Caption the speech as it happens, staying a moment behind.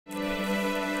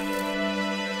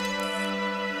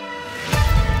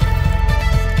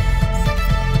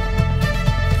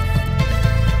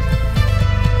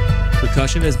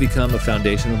Percussion has become a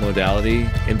foundational modality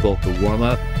in both the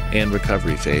warm-up and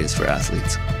recovery phase for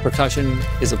athletes. Percussion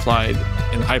is applied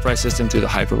in the Hypervolt system through the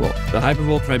Hypervolt. The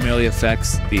Hypervolt primarily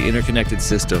affects the interconnected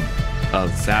system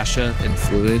of fascia and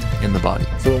fluid in the body.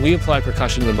 So when we apply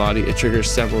percussion to the body, it triggers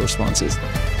several responses.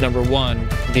 Number one,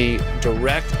 the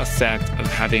direct effect of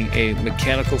having a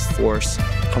mechanical force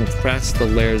compress the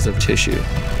layers of tissue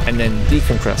and then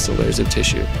decompress the layers of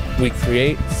tissue. We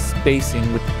create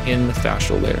spacing within the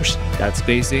fascial layers. That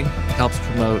spacing helps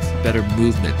promote better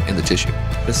movement in the tissue.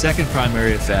 The second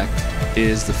primary effect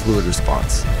is the fluid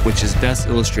response, which is best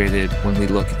illustrated when we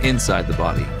look inside the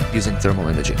body using thermal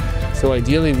imaging. So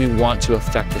ideally, we want to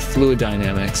affect the fluid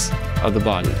dynamics of the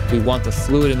body. We want the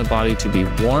fluid in the body to be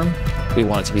warm, we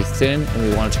want it to be thin, and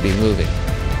we want it to be moving.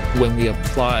 When we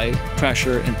apply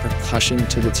pressure and percussion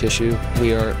to the tissue,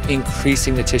 we are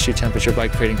increasing the tissue temperature by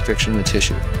creating friction in the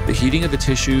tissue. The heating of the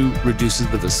tissue reduces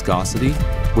the viscosity,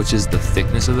 which is the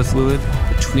thickness of the fluid,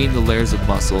 between the layers of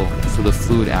muscle, so the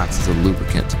fluid acts as a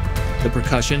lubricant. The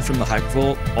percussion from the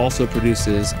Hypervolt also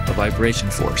produces a vibration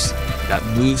force that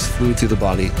moves fluid through the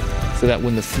body, so that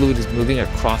when the fluid is moving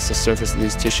across the surface of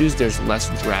these tissues, there's less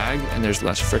drag and there's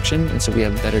less friction, and so we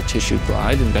have better tissue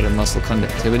glide and better muscle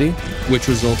conductivity, which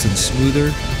results in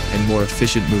smoother and more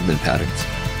efficient movement patterns.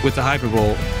 With the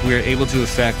Hypervolt, we are able to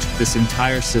affect this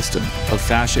entire system of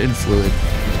fascia and fluid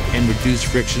and reduce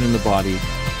friction in the body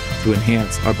to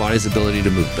enhance our body's ability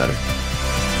to move better.